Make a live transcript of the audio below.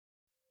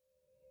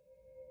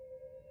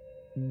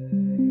So,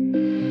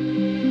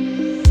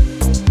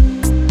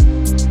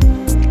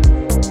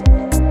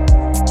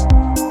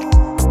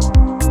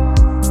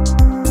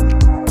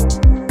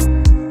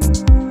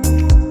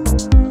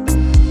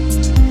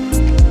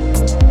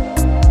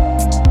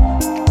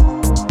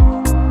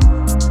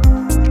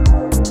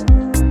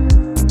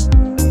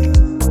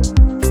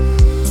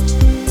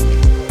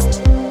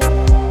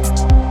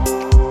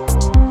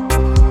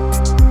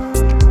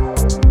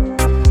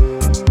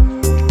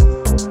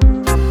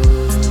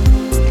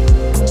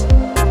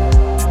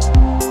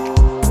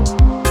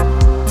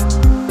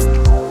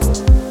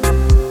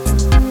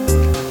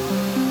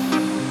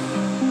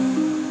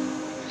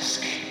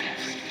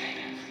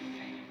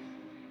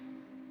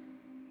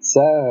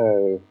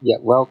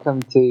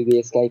 welcome to the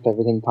Escape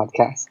Everything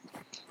podcast,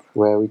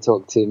 where we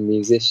talk to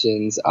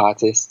musicians,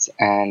 artists,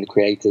 and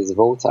creators of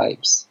all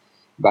types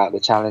about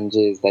the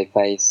challenges they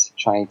face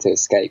trying to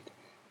escape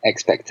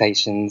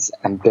expectations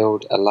and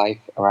build a life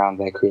around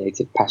their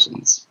creative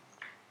passions.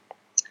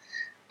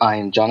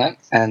 I'm Jonah,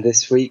 and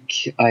this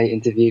week I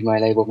interviewed my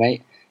label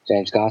mate,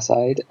 James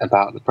Garside,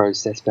 about the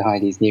process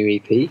behind his new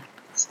EP,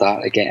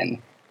 Start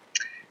Again.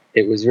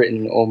 It was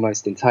written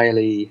almost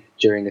entirely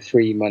during a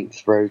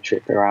 3-month road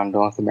trip around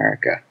North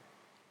America.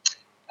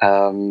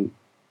 We're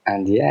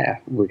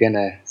going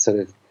to sort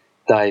of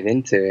dive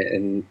into it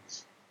and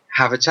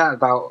have a chat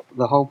about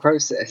the whole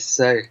process.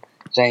 So,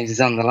 James is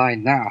on the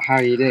line now. How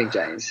are you doing,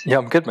 James? Yeah,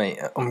 I'm good, mate.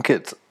 I'm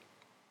good.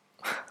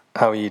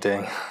 How are you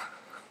doing?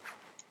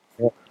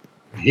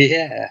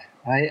 Yeah,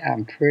 I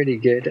am pretty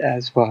good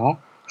as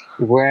well.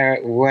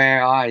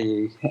 Where are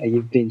you?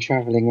 You've been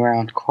travelling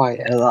around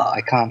quite a lot. I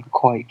can't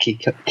quite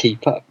keep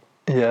up.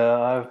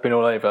 Yeah, I've been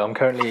all over. I'm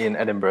currently in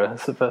Edinburgh.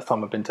 It's the first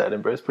time I've been to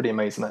Edinburgh. It's pretty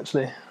amazing,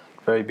 actually.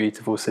 Very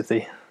beautiful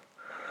city.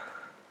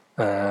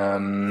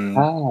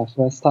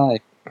 First time.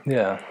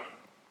 Yeah.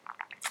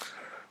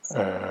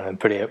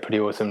 Pretty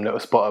awesome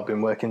little spot. I've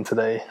been working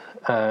today,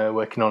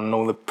 working on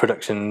all the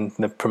production,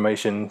 the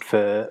promotion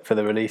for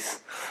the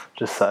release.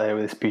 Just sat here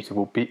with this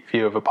beautiful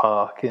view of a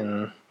park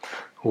and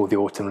all the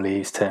autumn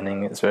leaves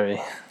turning. It's very,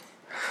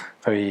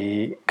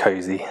 very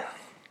cosy.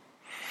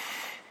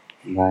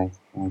 Nice.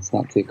 It's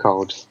not too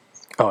cold.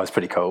 Oh, it's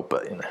pretty cold,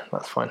 but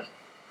that's fine.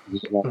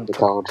 Not too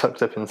cold.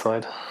 Tucked up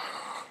inside.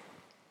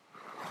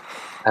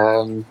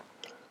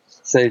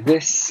 So you've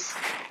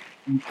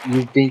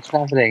been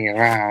traveling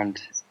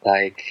around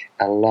like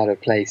a lot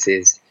of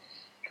places,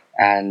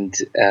 and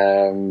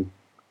we're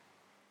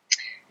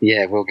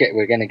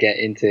going to get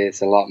into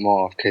this a lot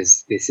more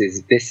because this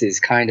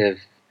is kind of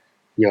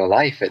your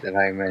life at the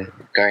moment,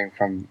 going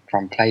from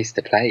place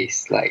to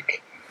place.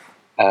 Like,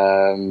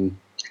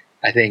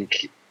 I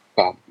think,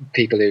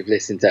 people who've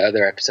listened to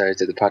other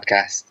episodes of the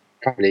podcast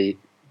probably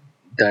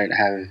don't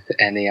have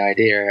any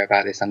idea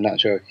about this. I'm not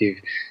sure if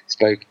you've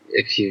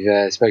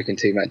spoken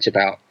too much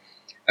about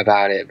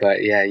it,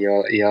 but yeah,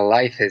 your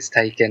life has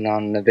taken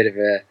on a bit of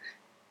a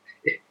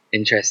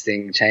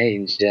interesting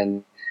change,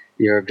 and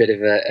you're a bit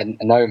of a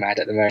nomad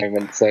at the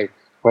moment. So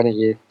why don't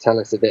you tell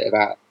us a bit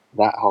about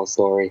that whole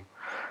story?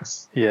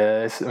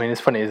 Yeah,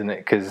 it's funny, isn't it?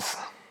 Because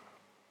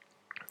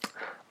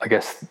I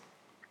guess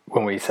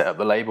when we set up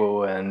the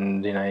label,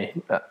 and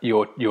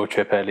your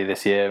trip early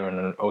this year,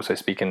 and also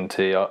speaking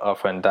to our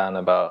friend Dan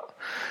about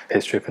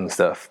his trip and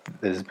stuff,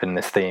 there's been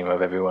this theme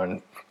of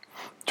everyone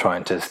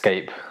trying to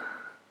escape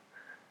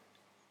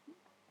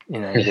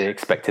the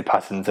expected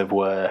patterns of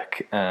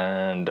work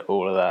and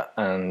all of that,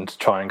 and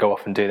try and go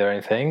off and do their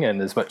own thing. And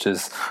as much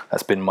as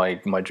that's been my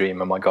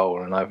dream and my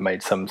goal, and I've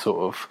made some sort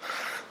of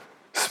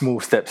small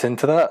steps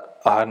into that,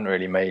 I hadn't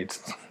really made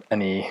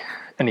any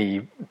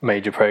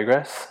major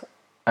progress.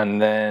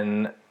 And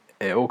then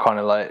it all kind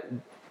of like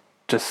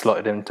just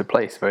slotted into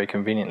place very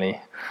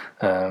conveniently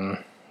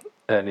early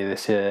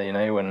this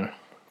year, when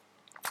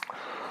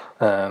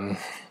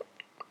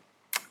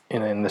in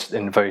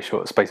a very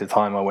short space of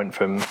time, I went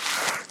from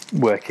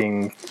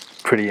working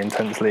pretty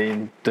intensely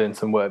and doing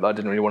some work that I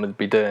didn't really want to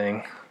be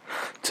doing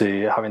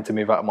to having to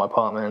move out of my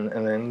apartment,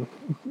 and then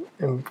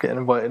getting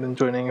invited and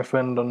joining a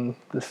friend on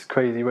this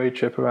crazy road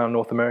trip around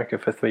North America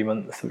for 3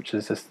 months, which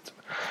has just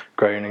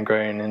grown and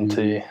grown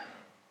into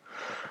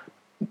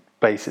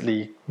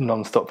basically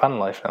non-stop van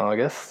life now, I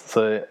guess.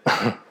 So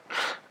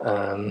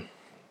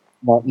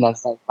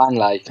non-stop van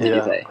life, did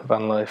you say?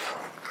 Van life.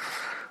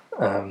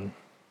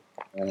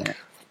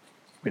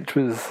 Which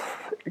was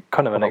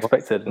kind of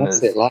unexpected.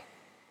 What's it like?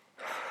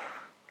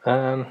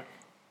 So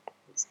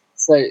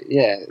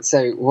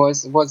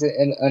was it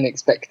an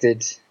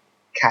unexpected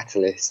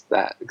catalyst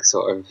that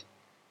sort of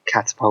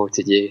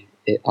catapulted you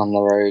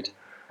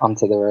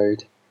onto the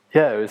road?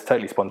 Yeah, it was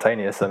totally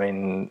spontaneous. I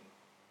mean,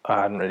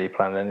 I hadn't really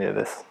planned any of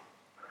this,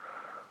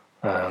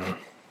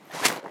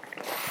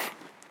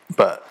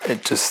 but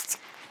it just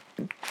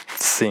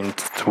seemed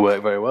to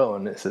work very well,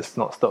 and it's just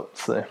not stopped.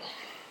 So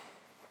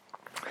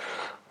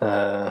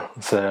now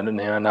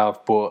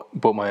I've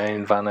bought my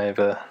own van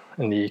over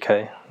in the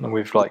UK, and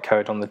we've like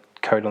carried on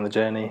the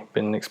journey.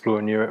 Been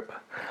exploring Europe,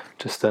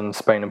 just done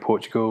Spain and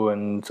Portugal,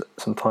 and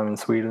some time in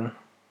Sweden,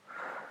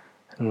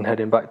 and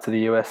heading back to the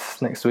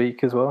US next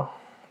week as well.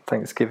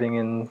 Thanksgiving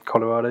in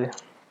Colorado.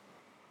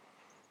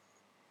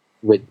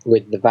 With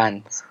the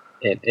van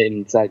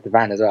inside the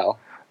van as well.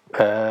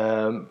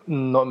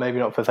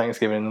 Not for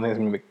Thanksgiving. I think it's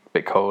gonna be a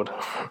bit cold.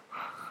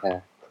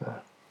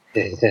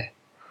 Yeah.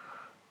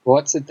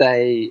 What's a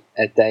day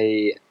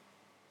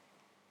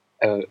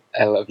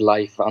of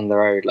life on the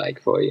road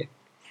like for you?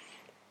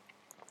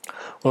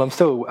 Well, I'm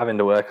still having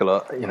to work a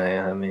lot.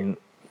 I mean,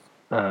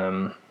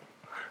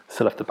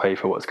 still have to pay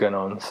for what's going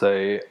on.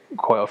 So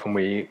quite often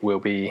we will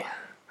be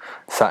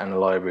sat in a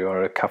library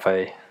or a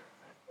cafe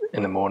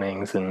in the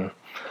mornings, and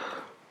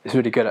it's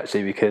really good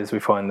actually because we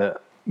find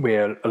that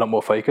we're a lot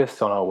more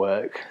focused on our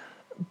work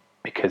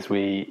because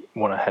we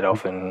want to head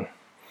off and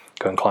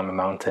go and climb a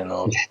mountain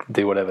or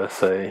do whatever.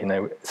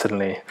 So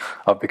suddenly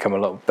I've become a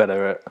lot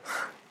better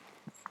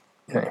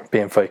at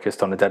being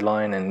focused on the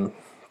deadline and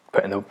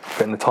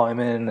putting the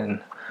time in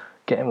and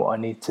getting what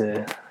I need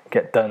to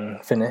get done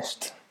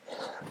finished.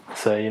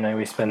 So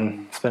we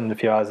spend a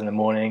few hours in the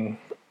morning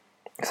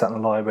sat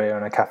in the library or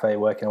in a cafe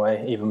working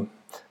away. Even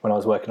when I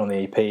was working on the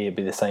EP, it'd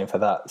be the same for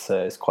that.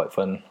 So it's quite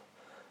fun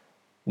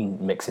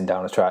mixing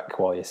down a track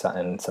while you're sat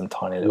in some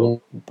tiny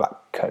little back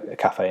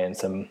cafe in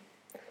some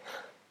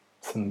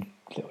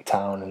little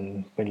town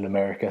in middle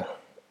America.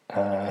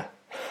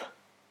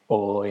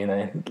 Or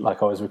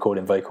like I was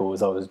recording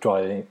vocals, I was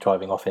driving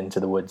off into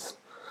the woods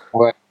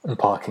and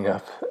parking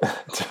up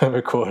to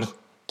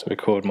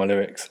record my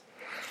lyrics.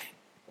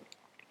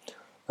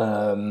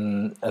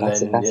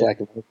 That's like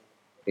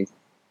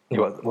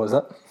what was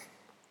that?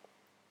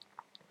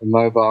 A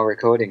mobile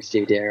recording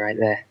studio right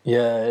there.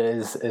 Yeah, it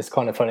is. It's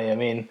kind of funny. I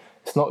mean,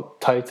 it's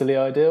not totally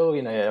ideal.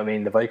 I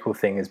mean, the vocal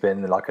thing has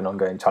been like an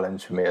ongoing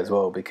challenge for me as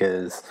well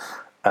because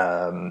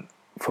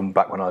from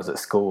back when I was at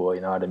school,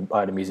 I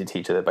had a music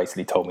teacher that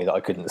basically told me that I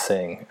couldn't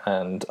sing,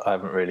 and I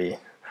haven't really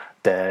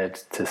dared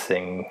to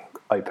sing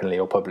openly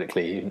or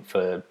publicly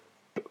for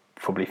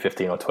probably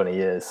 15 or 20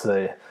 years.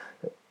 So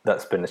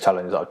that's been a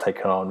challenge that I've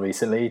taken on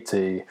recently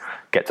to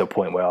get to a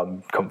point where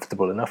I'm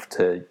comfortable enough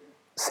to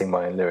sing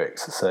my own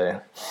lyrics.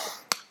 So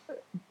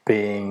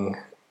being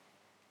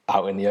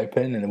out in the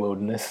open in the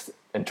wilderness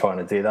and trying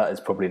to do that is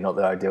probably not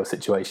the ideal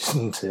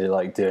situation to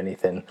like do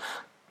anything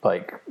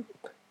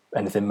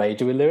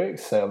major with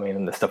lyrics. So I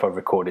mean, the stuff I've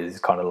recorded is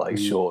kind of like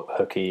short,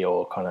 hooky,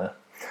 or kind of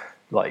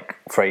like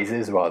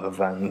phrases rather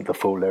than the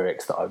full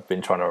lyrics that I've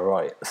been trying to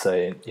write. So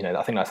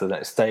I think that's the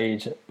next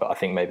stage, but I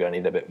think maybe I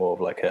need a bit more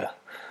of like a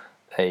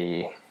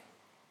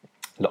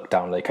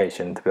lockdown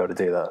location to be able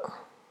to do that.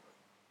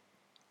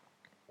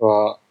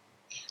 Well,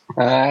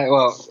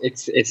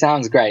 it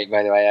sounds great.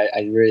 By the way, I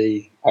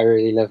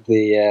really love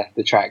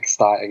the track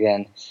 "Start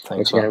Again,"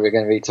 Thanks, which we're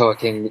going to be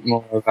talking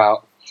more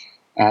about.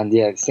 And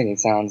yeah, the singing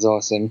sounds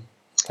awesome.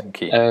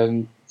 Thank you.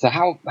 So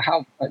how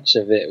much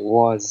of it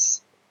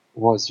was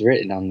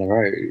written on the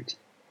road?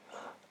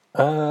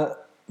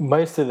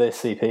 Most of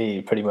this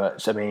EP, pretty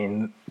much. I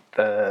mean,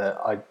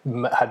 I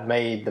had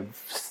made the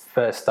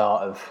first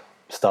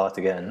Start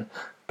Again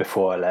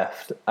before I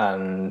left,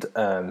 and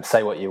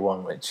Say What You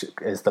Want, which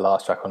is the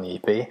last track on the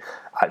EP.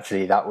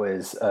 Actually, that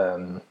was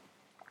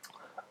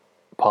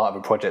part of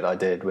a project I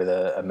did with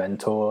a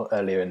mentor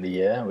earlier in the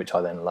year, which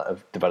I then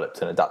have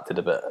developed and adapted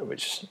a bit,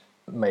 which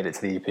made it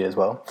to the EP as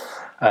well.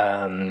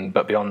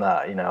 But beyond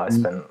that, I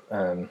spent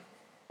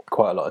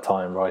quite a lot of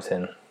time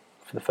writing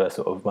for the first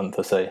sort of month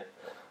or so,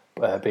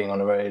 being on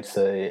the road.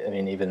 So I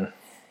mean, even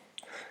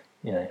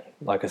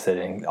like I said,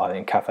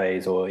 in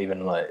cafes or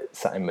even like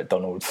sat in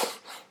McDonald's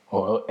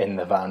or in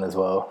the van as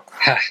well,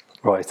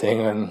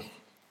 writing. And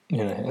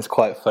it's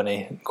quite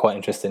funny, quite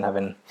interesting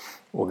having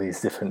all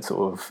these different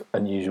sort of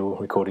unusual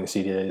recording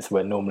studios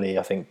where normally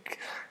I think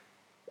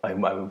I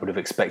would have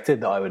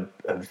expected that I would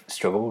have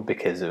struggled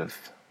because of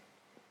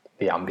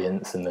the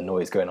ambience and the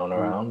noise going on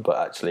around. But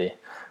actually,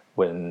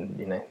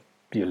 when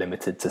you're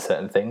limited to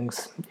certain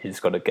things, you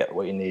just got to get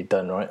what you need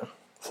done, right?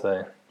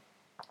 So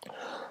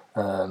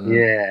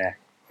yeah,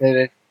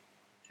 there are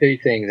two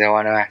things I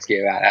want to ask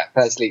you about that.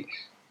 Firstly,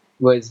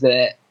 was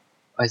there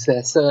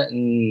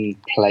certain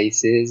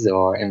places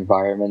or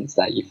environments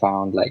that you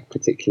found like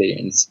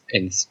particularly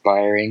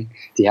inspiring?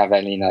 Do you have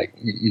any like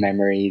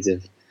memories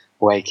of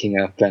waking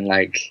up and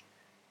like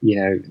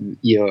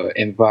your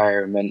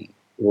environment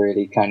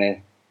really kind of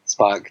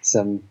sparked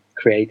some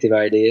creative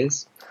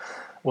ideas?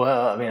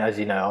 Well, I mean, as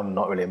you know, I'm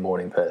not really a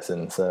morning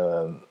person,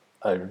 so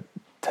it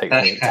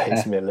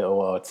takes me a little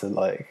while to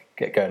like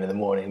get going in the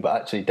morning. But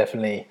actually,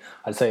 definitely,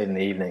 I'd say in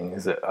the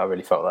evenings, I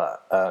really felt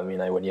that.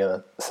 When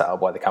you're sat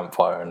out by the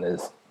campfire and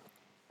there's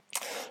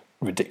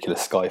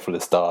ridiculous sky full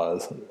of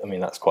stars, I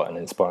mean, that's quite an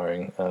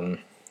inspiring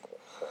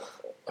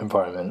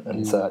environment.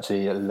 And so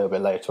actually, a little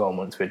bit later on,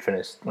 once I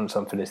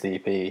finished the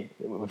EP,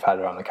 we've had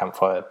around the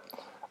campfire.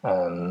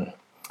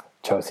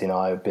 Chelsea and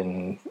I have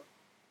been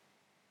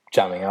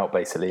jamming out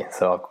basically.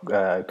 So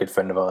a good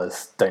friend of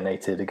ours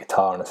donated a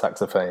guitar and a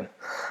saxophone,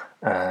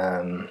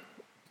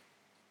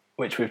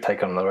 which we've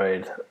taken on the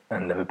road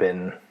and never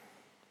been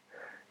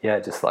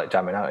just like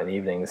jamming out in the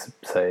evenings.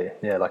 So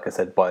yeah, like I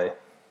said, by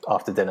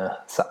after dinner,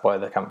 sat by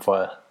the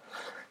campfire,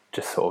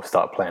 just sort of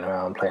start playing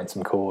around, playing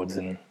some chords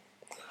and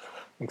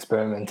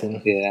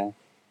experimenting. Yeah.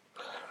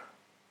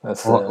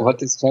 That's What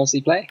does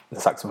Chelsea play? the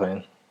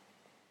saxophone.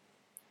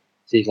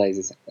 She plays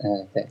this.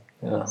 Okay.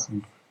 Yeah.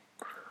 Awesome.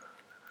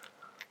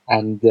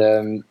 And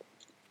the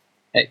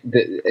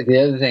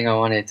other thing I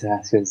wanted to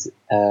ask was,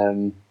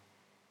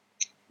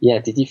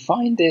 did you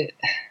find it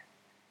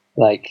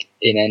like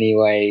in any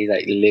way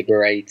like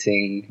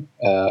liberating,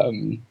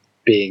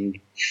 being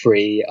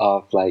free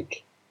of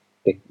like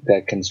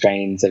the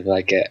constraints of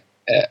like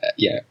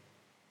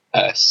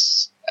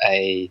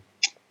a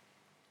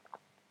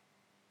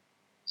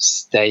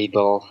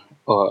stable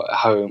or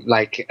home,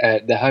 like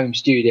the home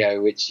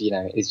studio, which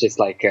is just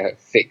like a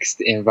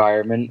fixed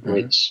environment,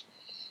 which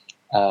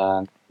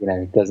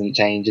doesn't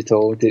change at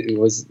all.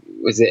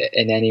 Was it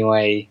in any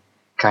way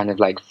kind of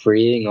like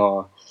freeing,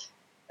 or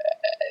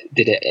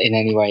did it in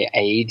any way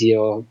aid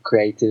your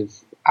creative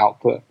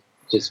output,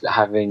 just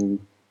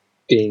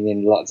being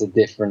in lots of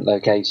different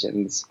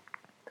locations?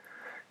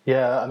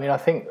 Yeah, I mean, I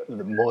think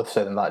more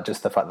so than that,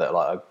 just the fact that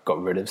like I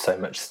got rid of so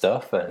much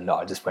stuff and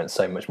I just went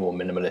so much more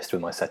minimalist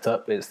with my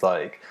setup. It's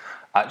like,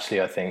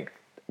 actually, I think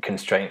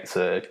constraints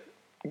are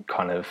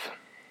kind of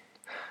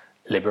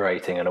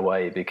liberating in a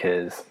way,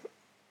 because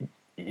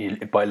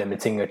by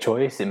limiting your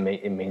choice, it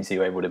means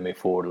you're able to move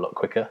forward a lot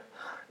quicker.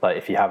 Like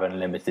if you have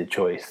unlimited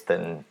choice,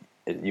 then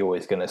you're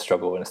always going to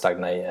struggle and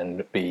stagnate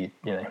and be,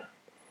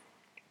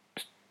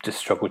 just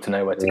struggle to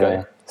know where to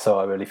go. So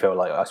I really feel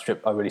like I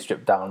really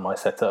stripped down my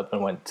setup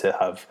and went to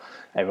have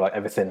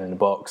everything in the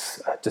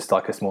box, just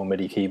like a small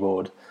MIDI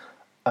keyboard,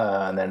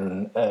 and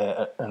then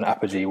an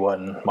Apogee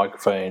One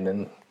microphone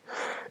and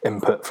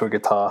input for a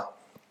guitar,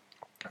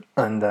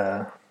 and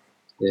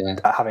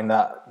having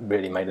that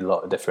really made a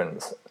lot of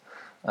difference.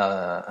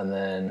 And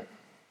then,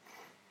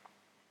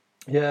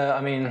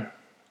 I mean,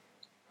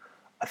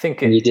 I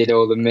think you did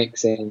all the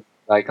mixing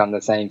like on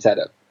the same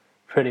setup.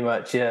 Pretty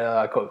much, yeah.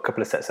 I got a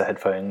couple of sets of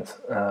headphones,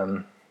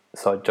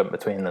 so I jumped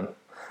between them.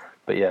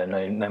 But yeah,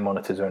 no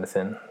monitors or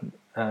anything.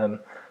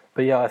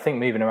 But yeah, I think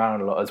moving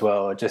around a lot as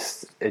well. I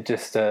don't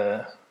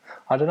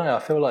know. I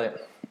feel like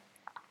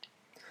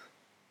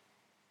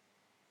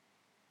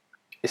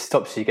it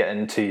stops you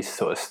getting too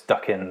sort of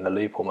stuck in the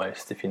loop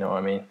almost, if you know what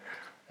I mean.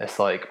 It's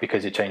like,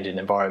 because you're changing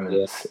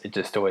environments, it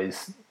just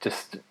always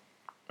just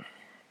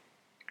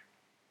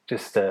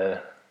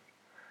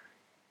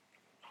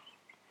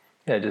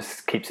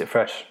keeps it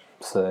fresh.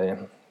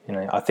 So,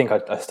 I think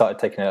I started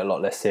taking it a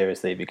lot less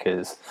seriously,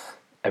 because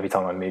every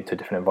time I moved to a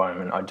different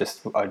environment, I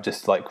just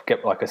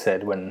like I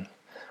said, when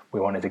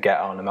we wanted to get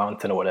on a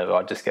mountain or whatever,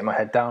 I'd just get my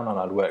head down and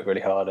I'd work really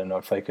hard and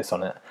I'd focus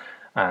on it.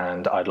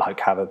 And I'd like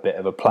have a bit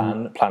of a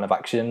plan of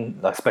action,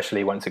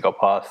 especially once it got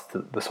past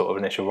the sort of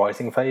initial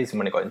writing phase, and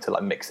when it got into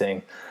like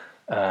mixing,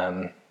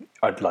 I'd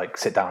like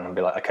sit down and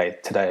be like, okay,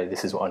 today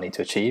this is what I need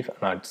to achieve,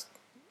 and I'd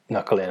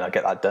knuckle in, I'd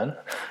get that done,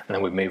 and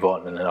then we'd move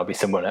on, and then I'll be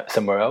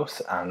somewhere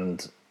else,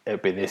 and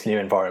it'd be this new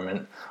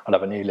environment. I'd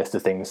have a new list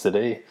of things to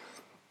do,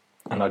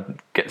 and I'd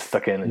get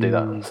stuck in and do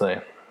that.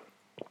 So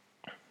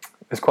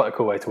it's quite a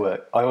cool way to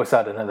work. I also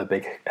had another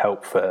big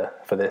help for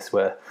this,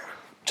 where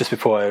just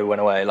before I went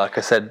away, like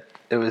I said,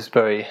 it was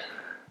very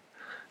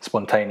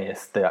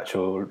spontaneous, the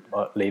actual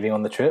leaving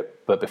on the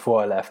trip. But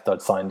before I left,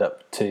 I'd signed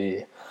up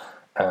to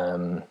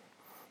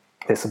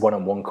this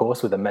one-on-one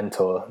course with a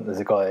mentor. There's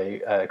a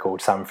guy called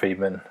Sam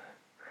Friedman,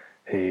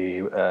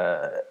 who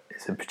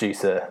is a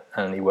producer,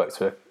 and he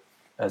works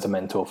as a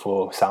mentor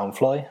for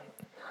Soundfly.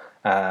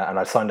 And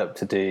I signed up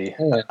to do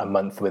a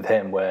month with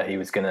him, where he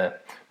was going to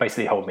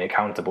basically hold me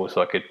accountable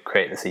so I could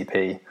create the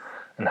CP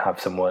and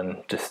have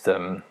someone just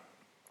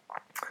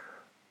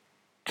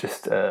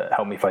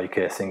help me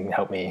focus and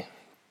help me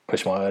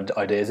push my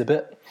ideas a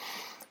bit.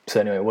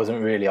 So anyway, it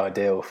wasn't really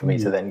ideal for me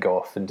to then go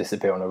off and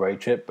disappear on a road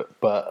trip,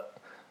 but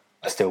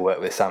I still worked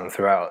with Sam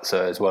throughout.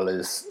 So as well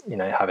as,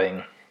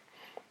 having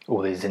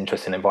all these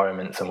interesting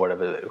environments and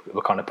whatever that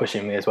were kind of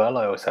pushing me as well,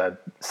 I also had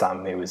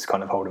Sam, who was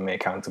kind of holding me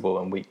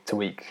accountable and week to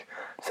week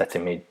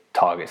setting me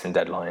targets and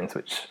deadlines,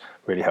 which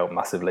really helped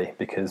massively,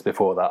 because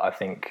before that I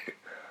think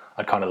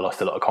I kind of lost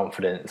a lot of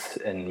confidence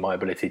in my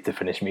ability to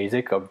finish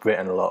music. I've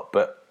written a lot,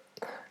 but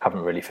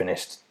haven't really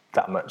finished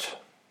that much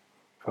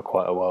for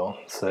quite a while,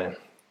 so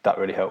that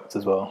really helped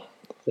as well.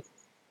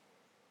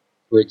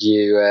 Would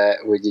you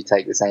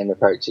take the same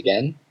approach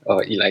again,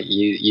 or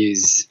you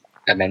use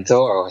a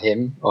mentor or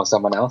him or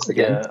someone else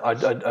again?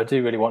 Yeah, I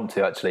do really want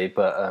to, actually,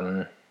 but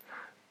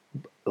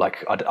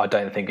I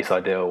don't think it's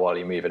ideal while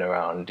you're moving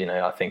around.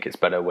 I think it's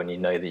better when you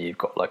know that you've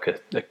got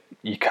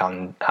you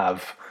can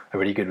have a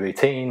really good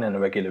routine and a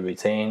regular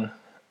routine,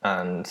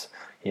 and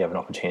you have an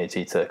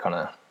opportunity to kind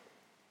of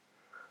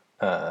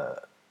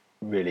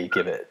really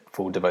give it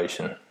full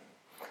devotion.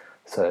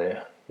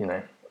 So,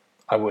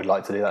 I would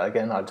like to do that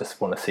again. I just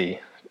want to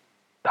see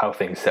how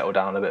things settle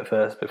down a bit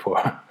first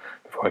before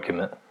I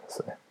commit.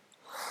 So.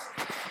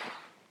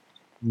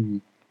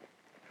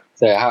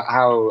 So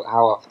how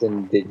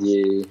often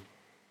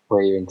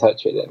were you in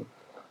touch with him?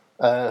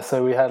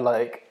 So we had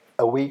like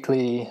a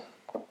weekly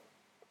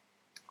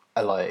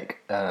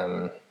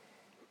a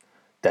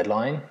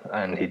deadline,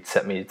 and he'd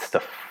set me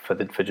stuff for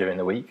during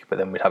the week. But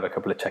then we'd have a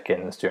couple of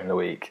check-ins during the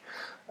week,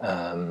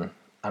 and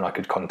I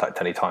could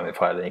contact any time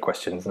if I had any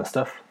questions and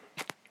stuff.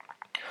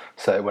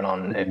 So it went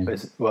on. It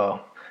was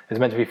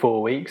meant to be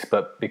 4 weeks,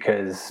 but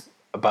because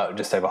about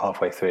just over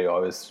halfway through, I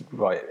was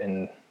right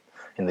in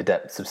the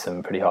depths of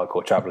some pretty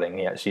hardcore travelling.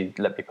 He actually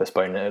let me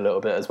postpone it a little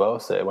bit as well,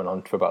 so it went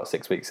on for about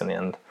 6 weeks in the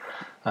end.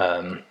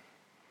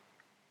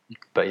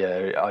 But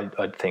yeah,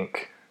 I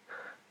think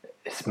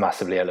it's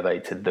massively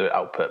elevated the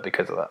output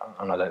because of that,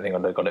 and I don't think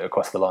I'd have got it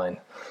across the line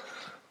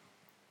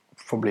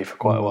probably for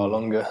quite a while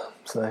longer.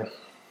 So,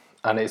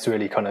 and it's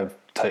really kind of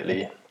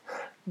totally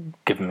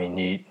given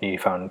me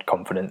newfound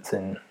confidence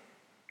in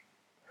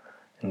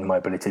my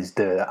ability to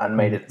do it, and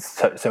made it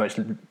so much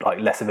like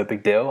less of a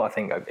big deal. I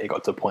think it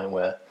got to a point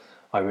where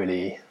I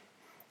really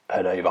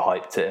had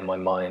overhyped it in my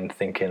mind,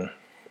 thinking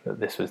that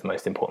this was the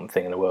most important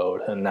thing in the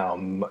world, and now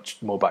I'm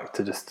much more back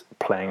to just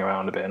playing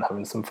around a bit and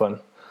having some fun,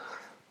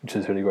 which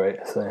is really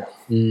great. So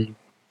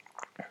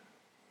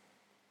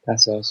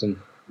that's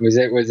awesome. Was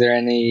there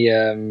any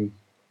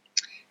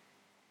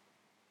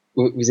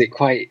was it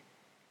quite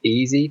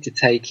easy to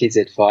take his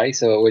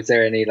advice, or was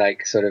there any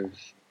like sort of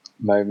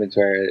moments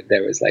where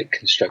there was like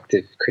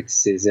constructive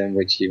criticism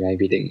which you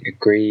maybe didn't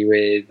agree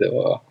with,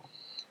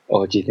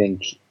 or do you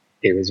think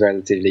it was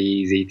relatively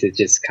easy to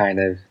just kind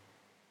of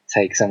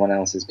take someone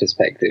else's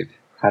perspective?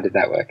 How did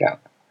that work out?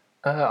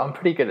 I'm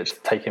pretty good at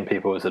taking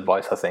people's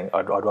advice. I think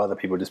I'd rather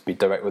people just be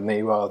direct with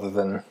me rather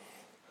than,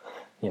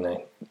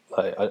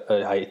 I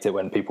hate it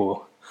when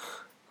people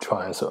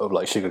try and sort of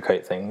like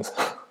sugarcoat things.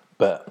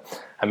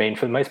 But I mean,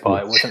 for the most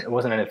part, it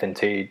wasn't anything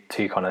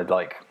too kind of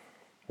like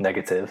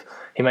negative.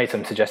 He made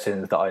some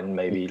suggestions that I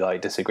maybe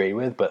like disagree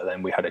with, but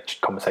then we had a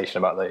conversation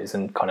about those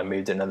and kind of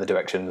moved in other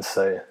directions.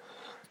 So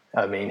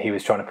I mean, he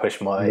was trying to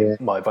push my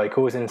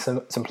vocals in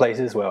some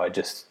places where I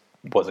just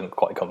wasn't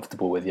quite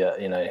comfortable with yet.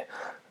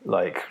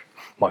 Like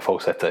my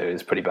falsetto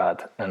is pretty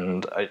bad,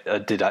 and I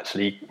did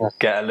actually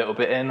get a little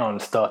bit in on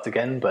Start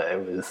Again, but it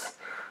was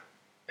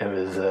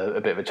a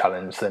bit of a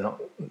challenge. So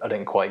I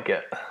didn't quite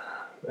get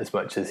as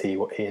much as he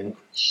would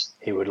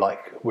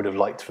have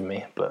liked from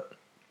me, but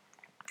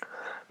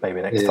maybe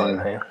next time.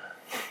 Hey?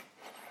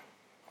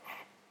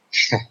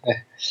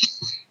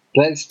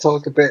 Let's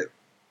talk a bit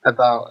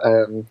about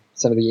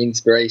some of the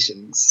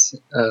inspirations,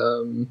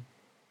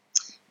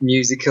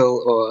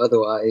 musical or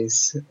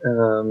otherwise,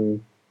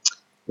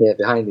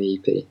 behind the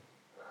EP.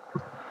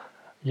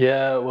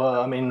 Yeah,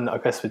 well, I mean, I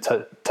guess we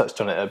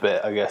touched on it a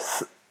bit. I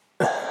guess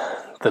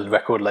the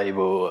record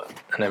label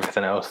and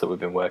everything else that we've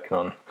been working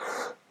on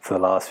for the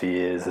last few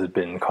years has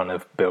been kind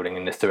of building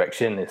in this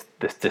direction,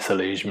 this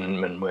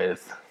disillusionment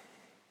with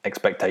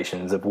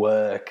expectations of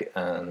work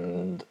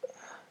and,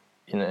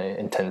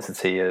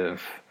 intensity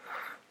of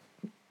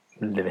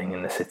living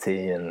in the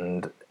city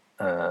and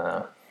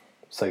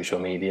social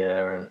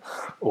media and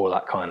all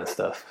that kind of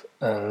stuff.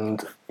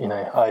 And,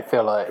 I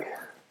feel like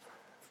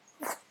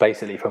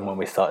basically from when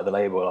we started the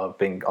label, I've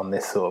been on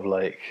this sort of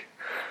like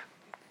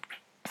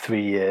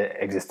 3-year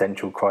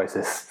existential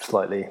crisis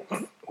slightly,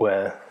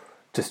 where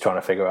just trying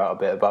to figure out a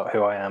bit about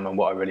who I am and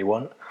what I really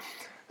want.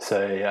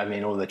 So, I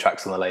mean, all the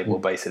tracks on the label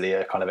basically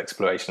are kind of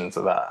explorations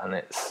of that, and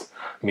it's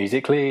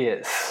musically,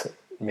 it's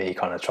me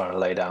kind of trying to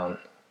lay down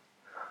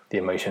the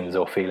emotions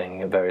or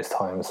feeling at various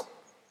times.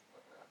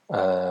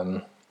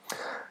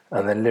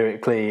 And then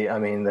lyrically, I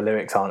mean, the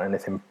lyrics aren't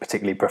anything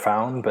particularly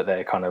profound, but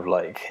they're kind of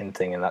like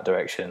hinting in that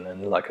direction.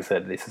 And like I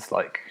said, this is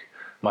like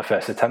my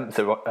first attempt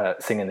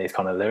at singing these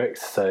kind of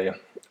lyrics. So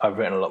I've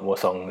written a lot more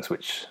songs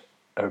which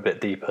are a bit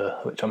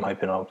deeper, which I'm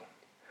hoping I'll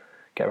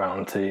get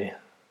around to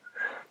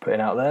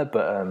putting out there.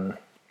 But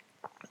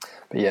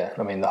yeah,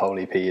 I mean, the whole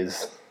EP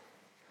is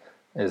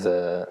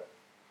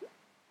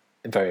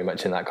very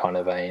much in that kind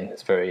of vein.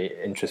 It's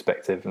very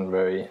introspective and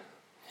very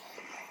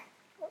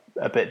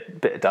a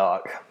bit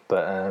dark,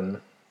 but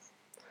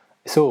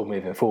it's all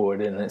moving forward,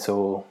 and it's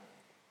all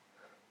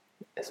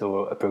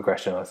a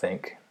progression, I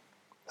think.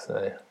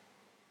 So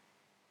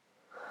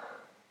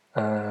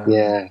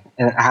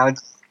And how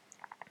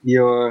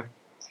you've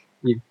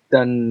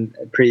done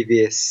a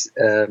previous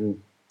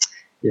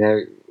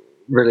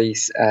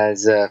release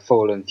as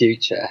Fallen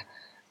Future.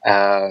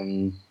 How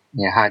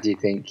do you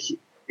think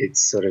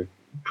it's sort of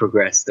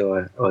progressed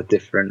or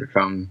different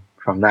from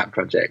that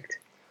project?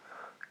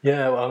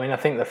 Yeah, well, I mean, I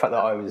think the fact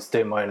that I was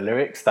doing my own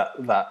lyrics, that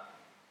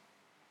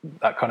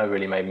kind of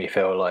really made me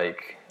feel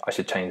like I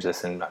should change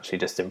this and actually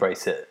just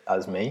embrace it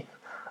as me.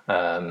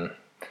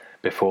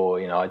 Before,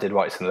 I did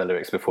write some of the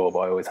lyrics before, but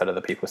I always had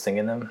other people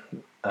singing them.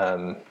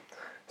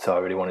 So I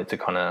really wanted to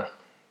kind of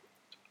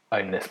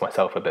own this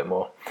myself a bit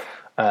more.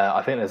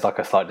 I think there's like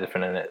a slight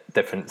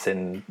difference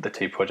in the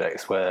two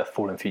projects, where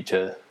Fallen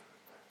Future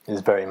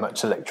is very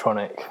much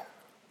electronic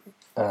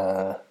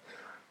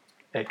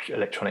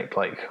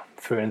like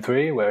through and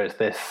through, whereas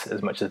this,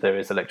 as much as there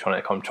is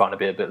electronic, I'm trying to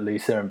be a bit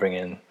looser and bring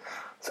in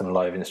some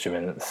live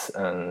instruments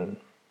and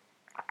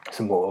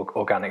some more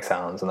organic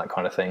sounds and that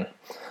kind of thing.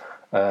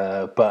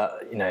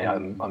 But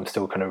I'm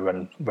still kind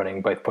of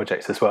running both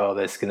projects as well.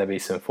 There's going to be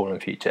some Fallen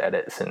Future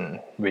edits and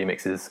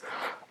remixes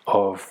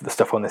of the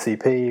stuff on this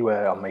EP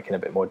where I'm making a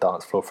bit more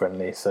dance floor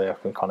friendly, so I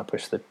can kind of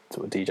push the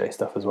sort of DJ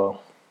stuff as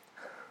well.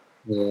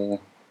 Yeah.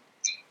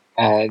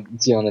 Do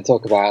you want to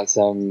talk about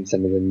some of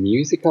the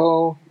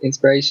musical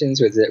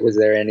inspirations? Was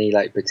there any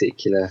like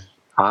particular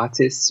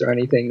artists or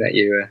anything that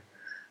you were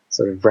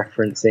sort of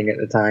referencing at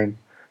the time?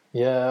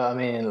 Yeah, I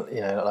mean,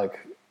 like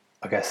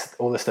I guess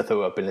all the stuff that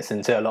I've been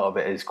listening to, a lot of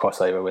it is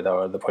crossover with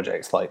our other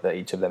projects, like that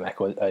each of them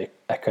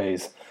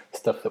echoes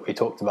stuff that we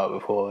talked about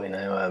before.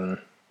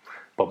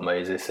 Bob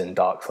Moses and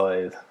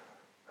Garside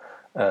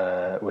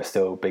were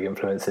still big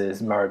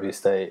influences. Marabou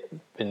State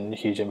been a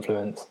huge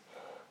influence.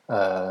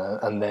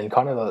 And then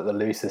kind of like the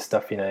looser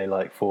stuff,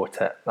 like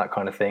Fortet, that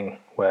kind of thing,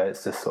 where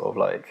it's just sort of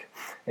like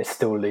it's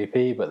still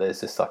loopy, but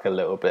there's just like a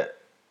little bit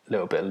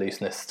of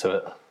looseness to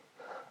it.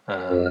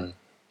 Yeah.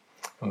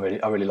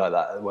 I really like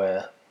that,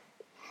 where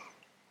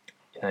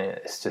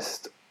it's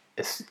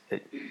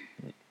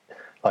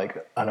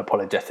like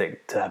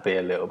unapologetic to be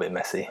a little bit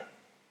messy.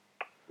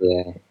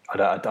 Yeah.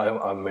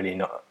 I'm really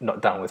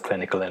not down with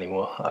clinical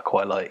anymore. I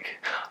quite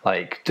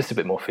like just a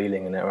bit more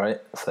feeling in it, right?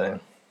 So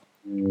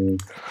I'm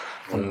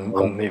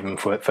moving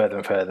further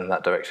and further in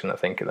that direction, I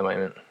think, at the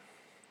moment.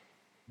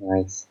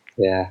 Nice.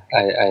 Yeah.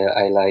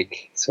 I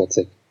like sort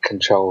of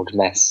controlled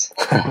mess.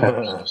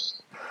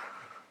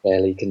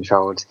 Fairly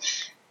controlled.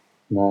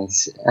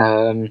 Nice.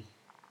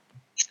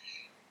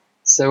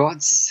 So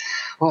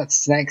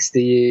what's next? Are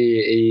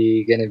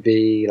you gonna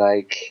be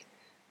like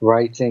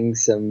writing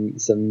some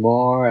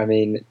more? I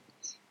mean,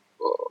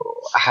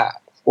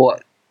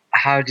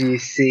 how do you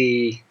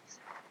see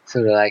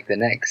sort of like the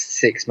next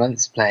 6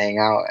 months playing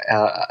out?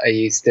 Are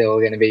you still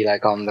going to be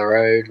like on the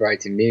road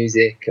writing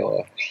music,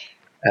 or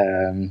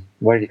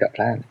what have you got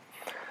planned?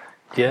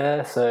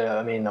 Yeah, so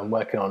I mean, I'm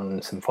working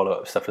on some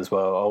follow-up stuff as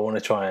well. I want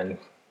to try and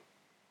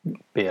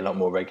be a lot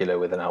more regular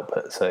with an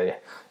output. So,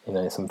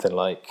 something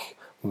like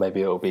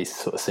maybe it'll be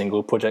sort of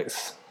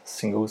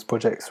singles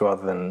projects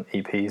rather than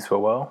EPs for a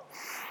while.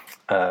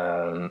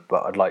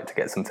 But I'd like to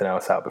get something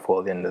else out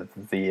before the end of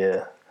the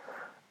year.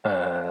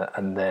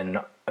 And then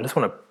I just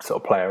want to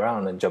sort of play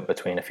around and jump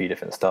between a few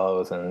different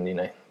styles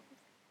and,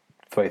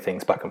 throw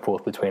things back and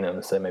forth between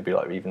them. So maybe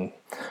like even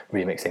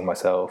remixing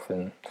myself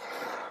and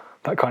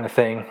that kind of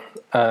thing.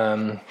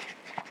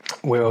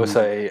 We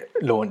also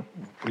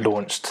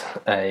launched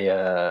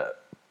a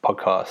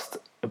podcast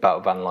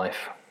about van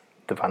life,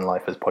 the Van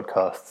Lifers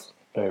podcast,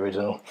 very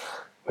original,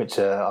 which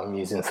I'm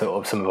using sort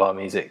of some of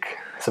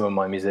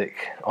my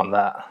music on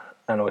that.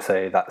 And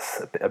also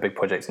that's a big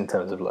project in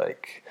terms of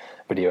like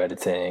video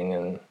editing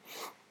and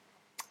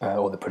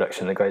all the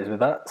production that goes with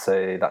that.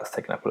 So that's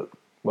taken up,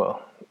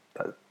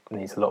 that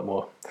needs a lot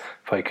more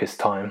focused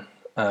time.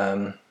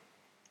 So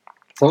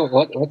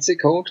what's it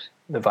called?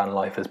 The Van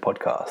Lifers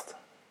podcast.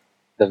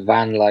 The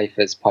Van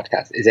Lifers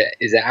podcast. Is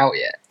it out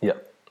yet?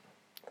 Yep.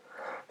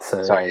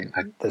 So sorry,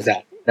 is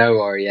that no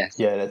or yes?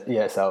 Yeah,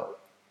 it's out.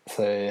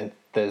 So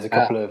there's a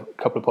couple of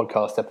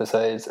podcast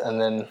episodes, and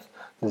then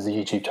there's a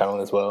YouTube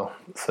channel as well.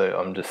 So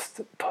I'm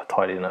just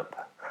tidying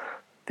up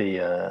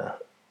the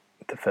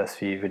first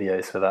few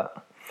videos for that.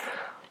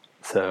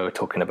 So we're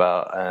talking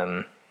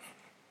about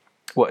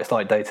what it's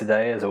like day to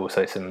day, as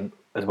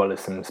well as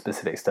some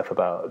specific stuff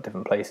about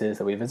different places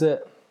that we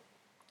visit.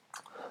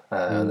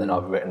 And then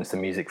I've written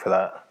some music for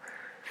that.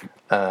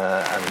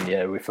 And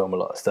yeah, we film a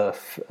lot of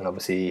stuff, and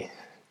obviously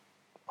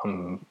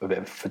I'm a bit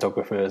of a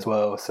photographer as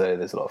well, so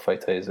there's a lot of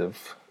photos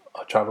of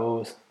our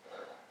travels.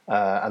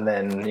 And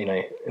then,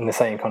 in the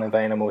same kind of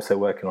vein, I'm also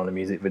working on a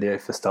music video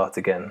for Start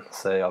Again.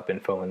 So I've been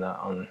filming that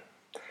on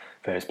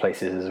various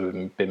places as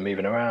we've been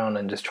moving around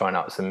and just trying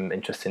out some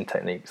interesting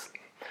techniques.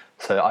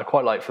 So I'd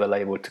quite like for the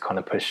label to kind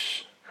of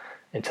push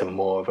into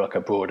more of like a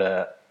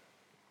broader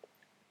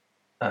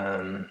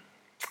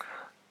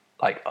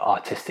like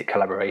artistic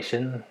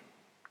collaboration.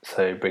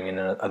 So bringing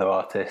in other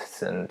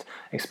artists and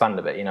expand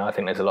a bit. I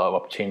think there's a lot of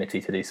opportunity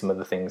to do some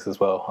other things as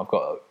well. I've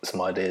got some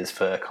ideas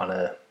for kind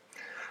of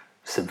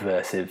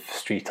subversive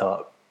street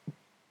art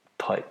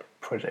type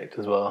project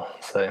as well.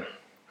 So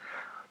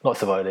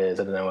lots of ideas.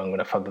 I don't know when I'm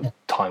going to have the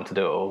time to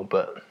do it all,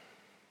 but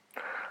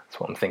that's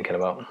what I'm thinking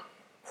about.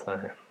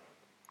 So,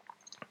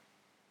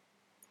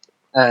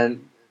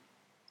 and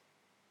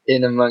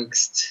in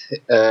amongst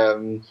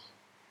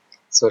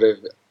sort of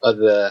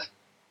other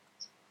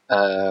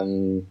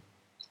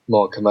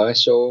more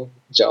commercial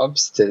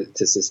jobs to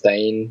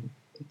sustain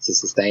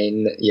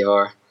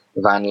your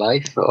van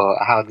life, or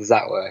how does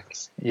that work?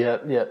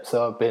 Yeah.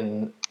 So I've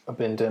been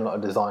doing a lot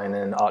of design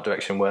and art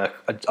direction work.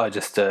 I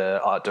just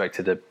art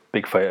directed a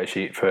big photo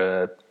shoot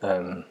for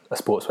a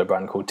sportswear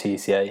brand called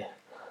TCA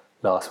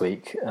last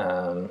week,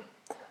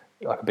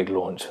 like a big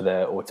launch for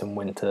their autumn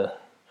winter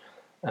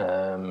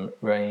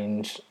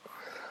range.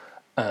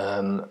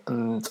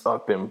 And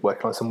I've been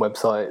working on some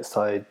websites.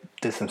 I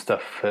did some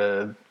stuff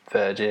for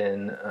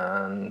Virgin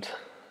and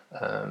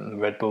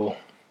Red Bull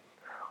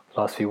the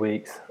last few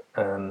weeks.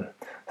 So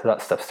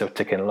that stuff's still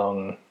ticking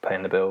along,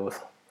 paying the bills.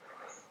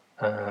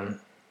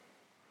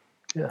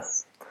 Yeah.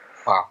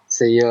 Wow.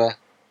 So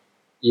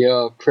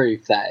you're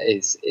proof that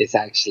it's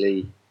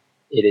actually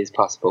it is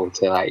possible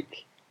to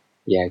like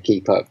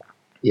keep up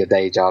your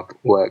day job,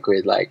 work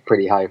with like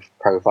pretty high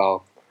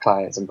profile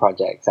clients and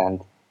projects,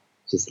 and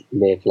just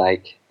live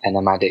like a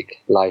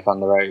nomadic life on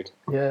the road.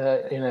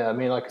 Yeah, I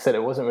mean, like I said,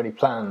 it wasn't really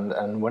planned,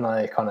 and when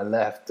I kind of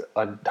left,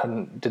 I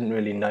didn't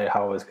really know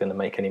how I was going to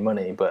make any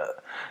money.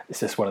 But it's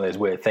just one of those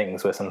weird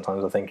things where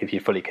sometimes I think if you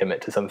fully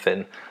commit to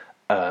something,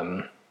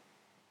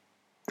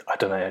 I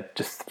don't know, it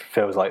just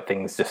feels like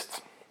things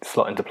just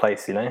slot into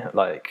place.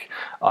 Like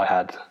I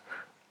had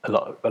a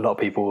lot of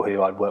people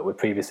who I'd worked with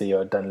previously,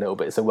 or I'd done little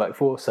bits of work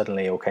for,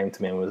 suddenly all came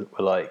to me and were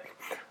like,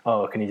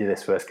 "Oh, can you do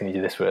this for us? Can you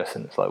do this for us?"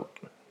 And it's like,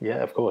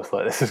 yeah, of course.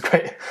 Like, this is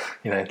great.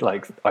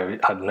 Like I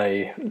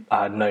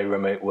had no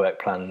remote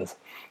work plans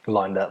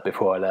lined up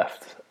before I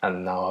left,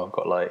 and now I've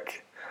got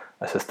like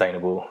a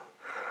sustainable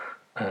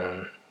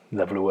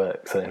level of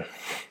work. So,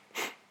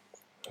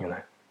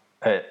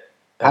 it,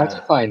 How do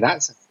you find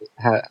that?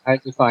 How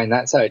do you find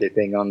that side of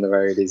thing on the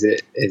road? Is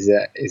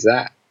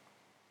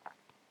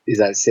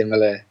that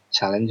similar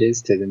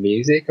challenges to the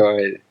music, or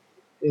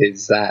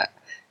is that?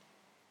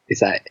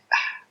 I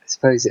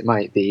suppose it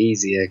might be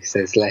easier because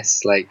there's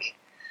less like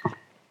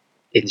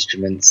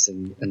instruments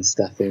and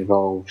stuff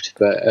involved.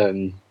 But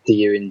do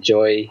you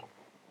enjoy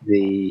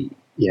the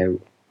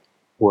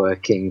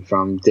working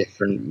from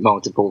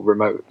multiple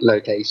remote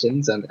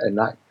locations and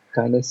that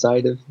kind of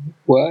side of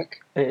work?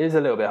 It is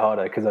a little bit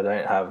harder because I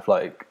don't have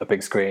like a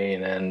big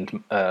screen and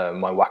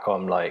my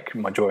Wacom, like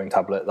my drawing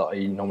tablet that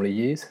I normally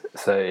use,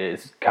 so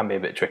it can be a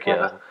bit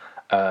trickier.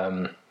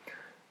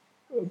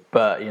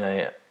 But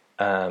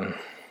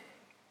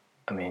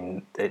I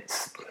mean,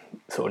 it's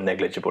sort of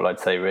negligible, I'd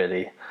say,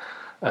 really,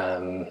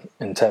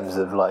 in terms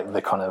of like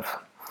the kind of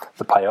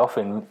the payoff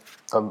in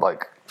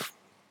like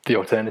the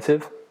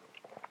alternative.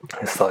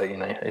 It's like you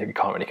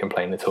can't really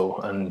complain at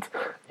all, and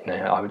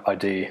I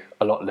do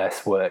a lot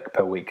less work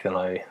per week than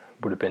I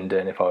would have been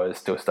doing if I was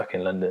still stuck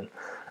in London.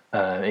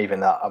 Even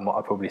that,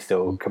 I probably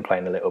still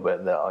complain a little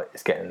bit that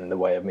it's getting in the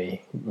way of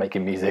me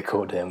making music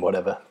or doing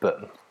whatever.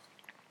 But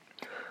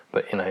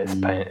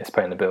it's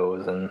paying the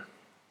bills, and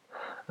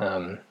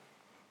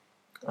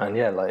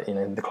yeah, like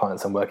the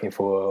clients I'm working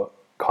for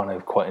kind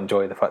of quite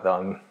enjoy the fact that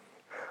I'm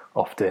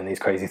off doing these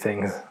crazy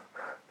things.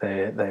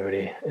 They're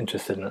really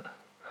interested in it.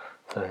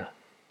 So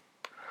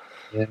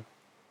Yeah,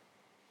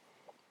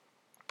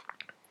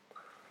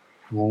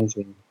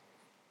 amazing.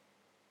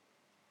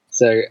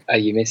 So, are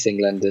you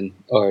missing London,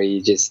 or are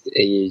you just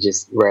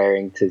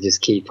raring to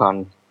just keep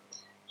on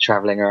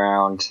traveling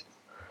around?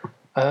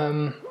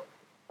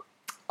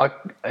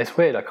 it's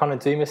weird. I kind of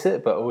do miss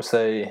it, but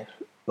also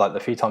like the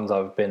few times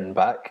I've been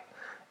back,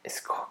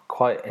 it's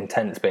quite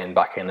intense being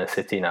back in a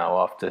city now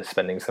after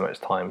spending so much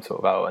time sort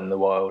of out in the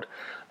wild.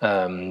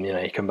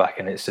 You come back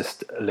and it's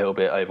just a little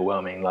bit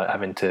overwhelming. Like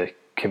having to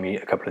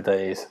commute a couple of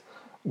days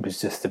was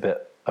just a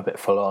bit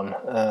full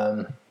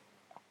on.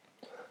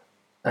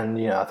 And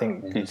I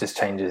think it just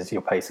changes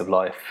your pace of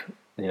life.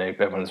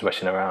 Everyone's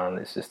rushing around.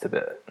 It's just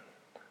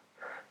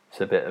it's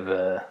a bit of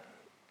a,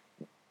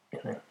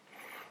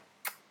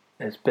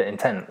 it's a bit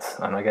intense,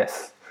 and I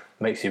guess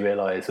makes you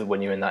realise that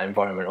when you're in that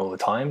environment all the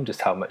time,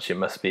 just how much it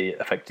must be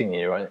affecting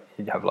you, right?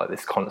 You have like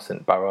this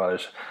constant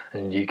barrage,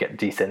 and you get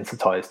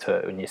desensitized to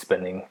it when you're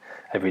spending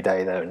every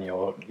day there, and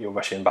you're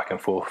rushing back and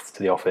forth to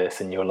the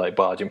office, and you're like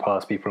barging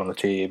past people on the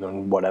tube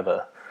and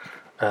whatever,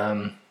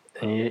 and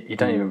you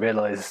don't even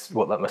realise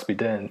what that must be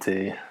doing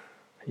to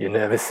your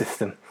nervous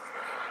system.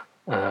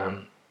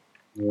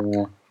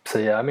 Yeah, So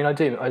yeah, I mean, I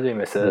do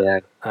miss it. yeah.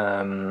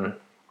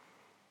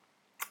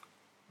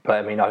 But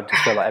I mean, I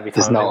just feel like every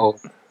Just time not all.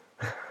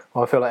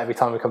 I feel like every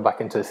time we come back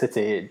into a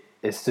city,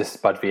 it's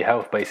just bad for your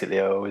health. Basically,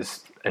 I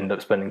always end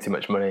up spending too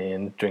much money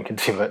and drinking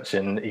too much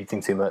and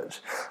eating too much,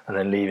 and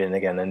then leaving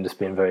again and just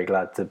being very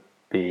glad to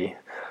be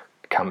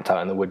camped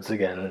out in the woods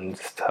again and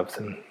just have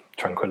some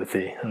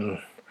tranquility and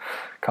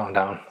calm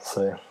down.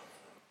 So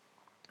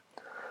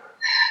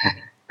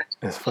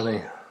it's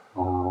funny.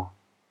 Oh,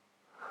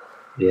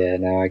 yeah,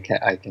 no, I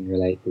can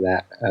relate to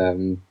that.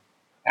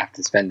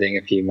 After spending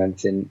a few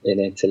months in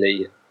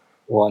Italy,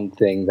 one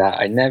thing that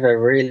I never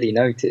really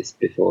noticed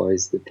before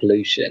is the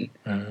pollution.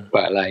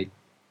 But like,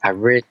 I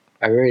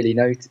really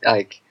noticed,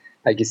 like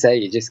you say,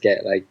 you just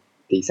get like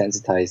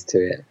desensitized to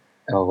it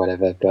or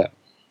whatever. But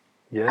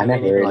Yeah, I I mean,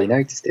 never even really like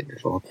noticed it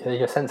before.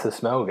 your sense of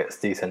smell gets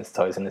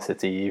desensitized in the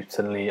city. You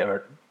suddenly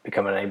are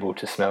become unable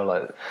to smell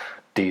like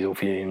diesel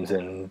fumes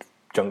and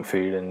junk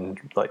food and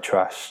like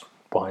trash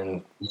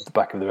behind the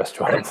back of the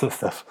restaurants and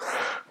stuff.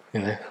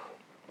 You know.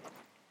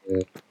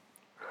 Yeah,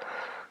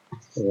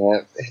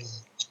 yeah.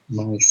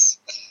 Nice.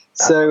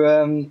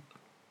 So,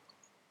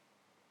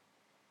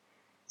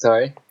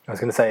 sorry. I was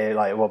going to say,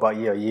 like, what about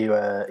you?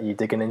 Are you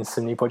digging into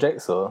some new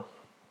projects or?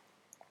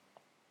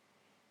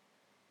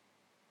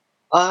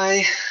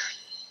 I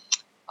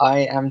I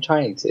am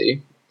trying to,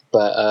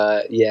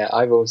 but yeah,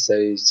 I've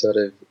also sort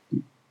of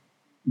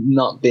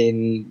not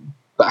been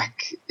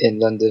back in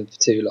London for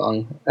too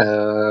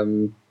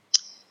long.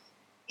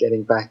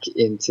 getting back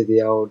into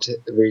the old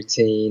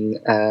routine,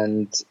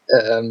 and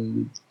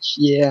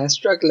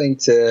struggling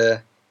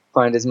to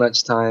find as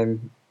much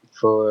time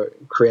for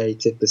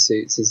creative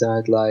pursuits as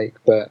I'd like,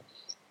 but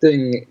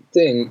doing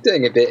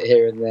a bit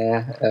here and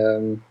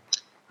there.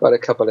 Got a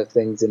couple of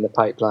things in the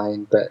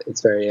pipeline, but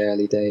it's very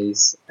early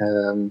days.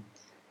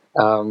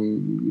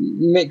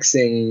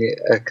 Mixing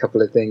a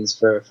couple of things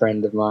for a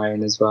friend of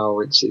mine as well,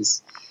 which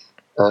is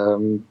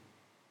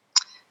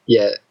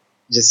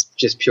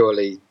just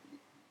purely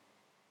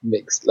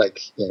mixed, like,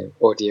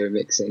 audio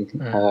mixing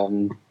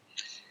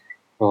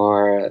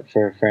for a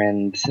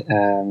friend,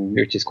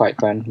 which is quite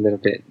fun, a little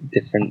bit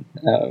different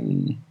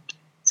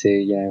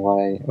to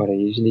what I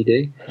usually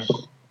do.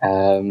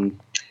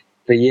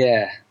 But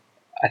yeah,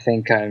 I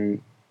think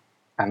I'm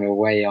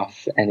way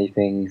off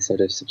anything sort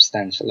of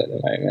substantial at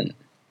the moment.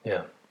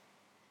 Yeah.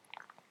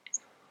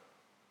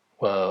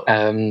 Well,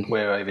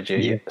 we're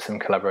overdue some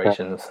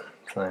collaborations,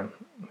 so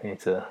we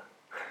need to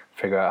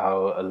figure out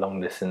how a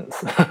long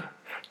distance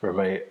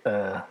remote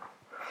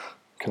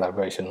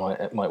collaboration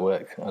might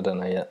work. I don't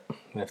know yet.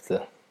 We have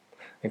to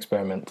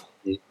experiment.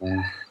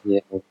 Yeah,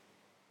 we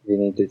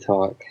need to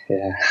talk.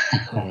 Yeah.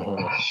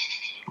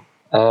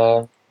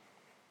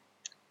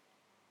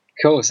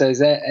 Cool. So, is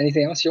there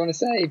anything else you want to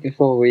say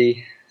before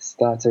we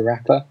start to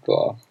wrap up,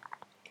 or?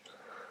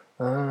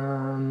 I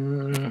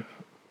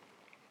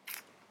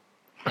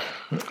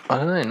don't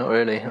know. Not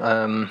really.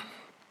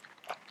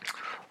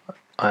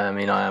 I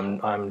mean,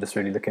 I'm just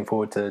really looking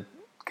forward to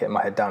getting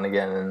my head down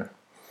again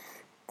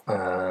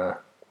and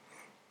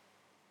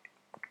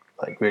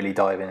like really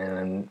diving in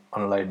and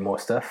unload more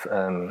stuff.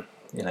 Did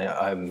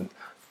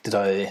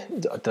I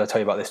tell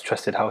you about this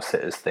trusted house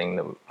sitters thing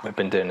that we've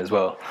been doing as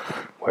well,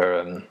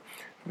 where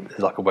there's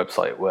like a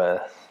website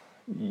where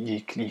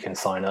you can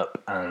sign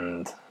up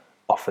and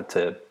offer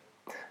to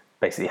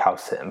basically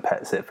house sit and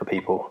pet sit for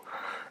people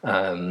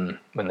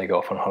when they go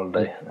off on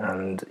holiday,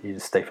 and you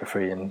just stay for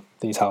free in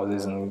these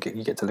houses, and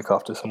you get to look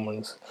after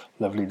someone's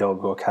lovely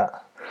dog or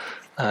cat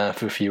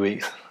for a few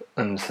weeks.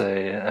 And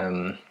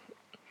so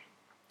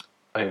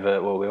we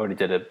already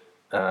did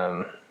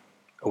a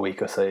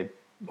week or so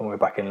when we're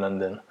back in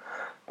London,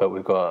 but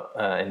we've got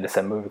in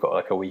December we've got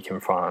like a week in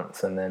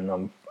France, and then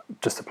I'm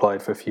just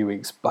applied for a few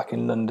weeks back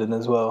in London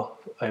as well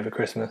over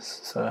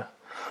Christmas. So I'm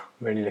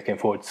really looking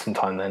forward to some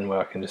time then where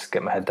I can just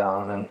get my head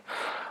down, and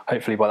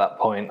hopefully by that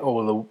point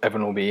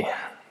everyone will be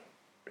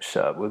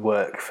shut up with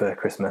work for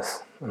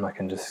Christmas, and I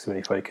can just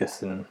really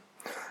focus and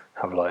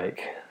have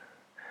like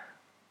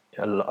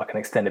an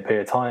extended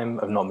period of time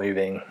of not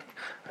moving,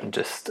 and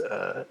just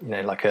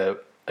like a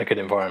good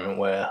environment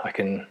where I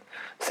can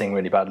sing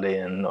really badly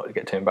and not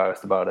get too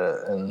embarrassed about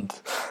it, and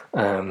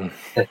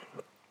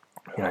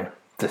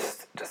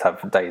just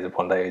have days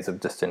upon days of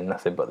just doing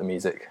nothing but the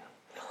music.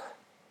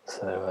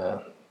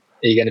 So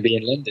are you going to be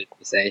in London,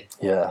 you say?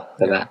 Yeah,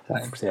 that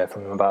time. Yeah,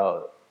 from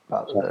about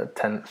the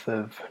 10th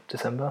of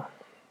December.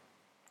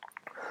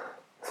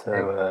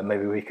 So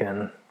maybe we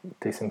can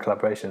do some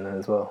collaboration then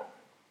as well.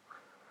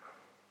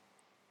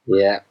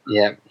 Yeah,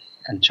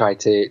 and try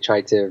to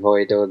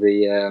avoid all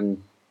the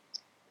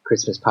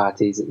Christmas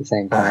parties at the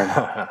same time.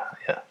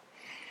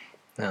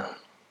 Yeah.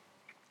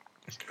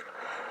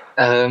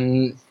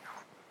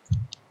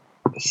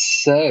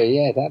 So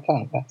yeah,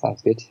 that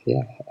sounds good.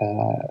 Yeah,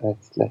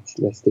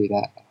 let's do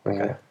that.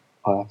 Okay.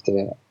 I'll have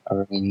to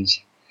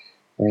arrange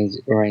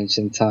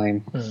some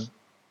time.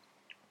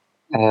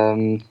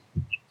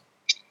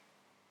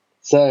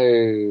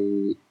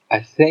 So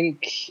I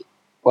think,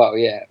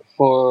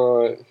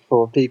 for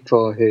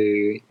people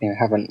who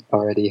haven't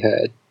already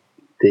heard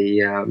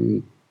the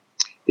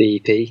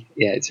EP,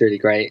 it's really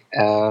great.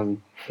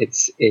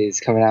 It is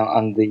coming out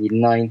on the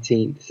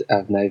 19th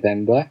of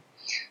November,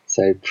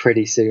 so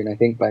pretty soon, I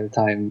think, by the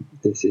time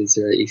this is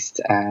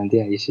released. And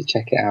yeah, you should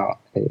check it out.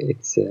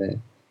 It's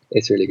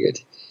really good.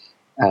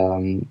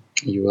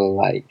 You will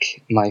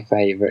like. My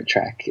favorite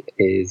track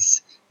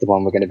is the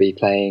one we're going to be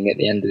playing at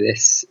the end of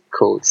this,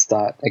 called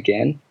Start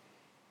Again.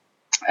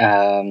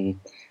 And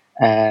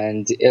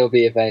it'll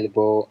be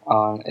available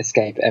on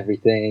Escape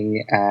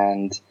Everything,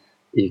 and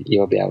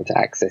you'll be able to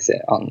access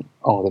it on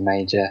all the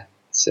major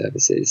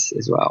services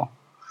as well.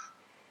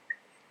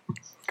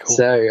 Cool.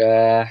 So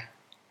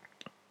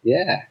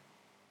yeah,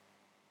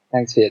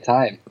 thanks for your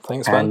time.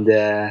 Thanks, man.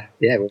 And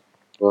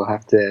we'll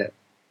have to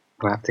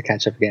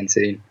catch up again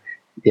soon.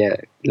 Yeah,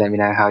 let me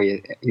know how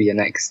your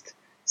next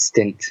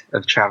stint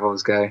of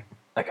travels go.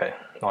 Okay,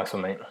 nice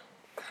one, mate.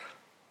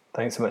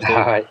 Thanks so much, dude.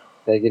 All right,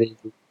 take it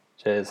easy.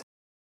 Cheers.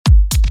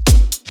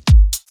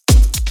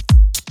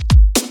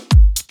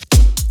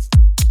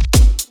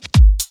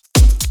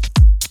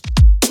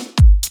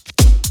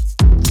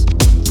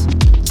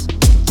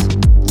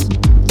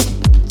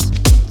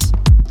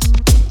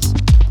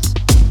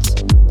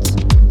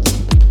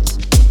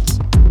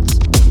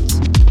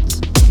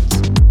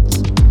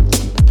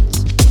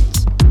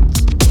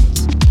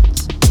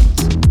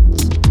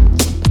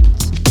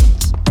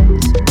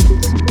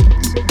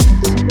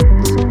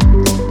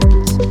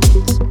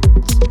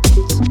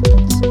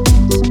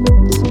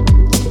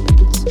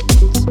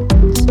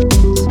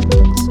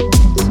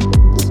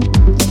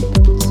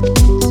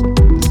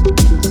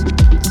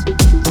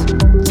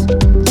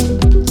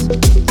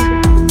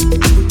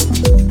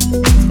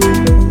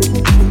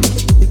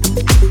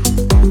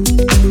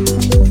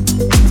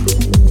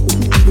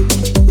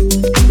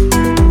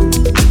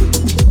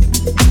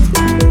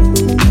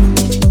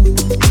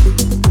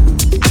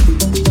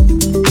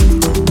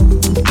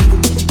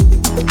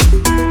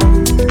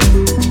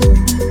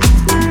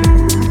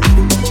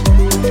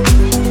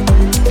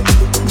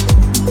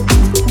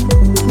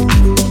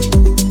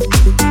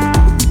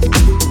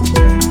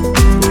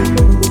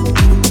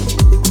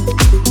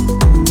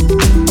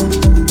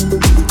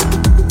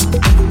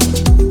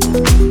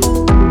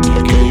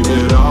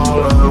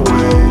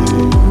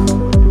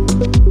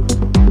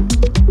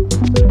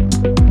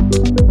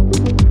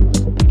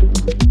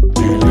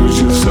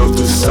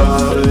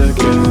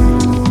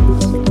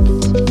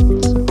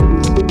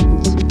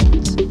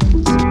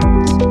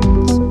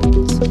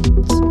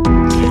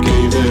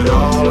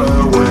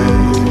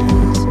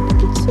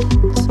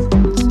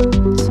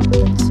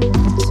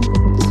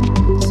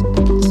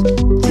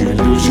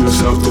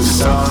 to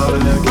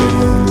start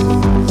again.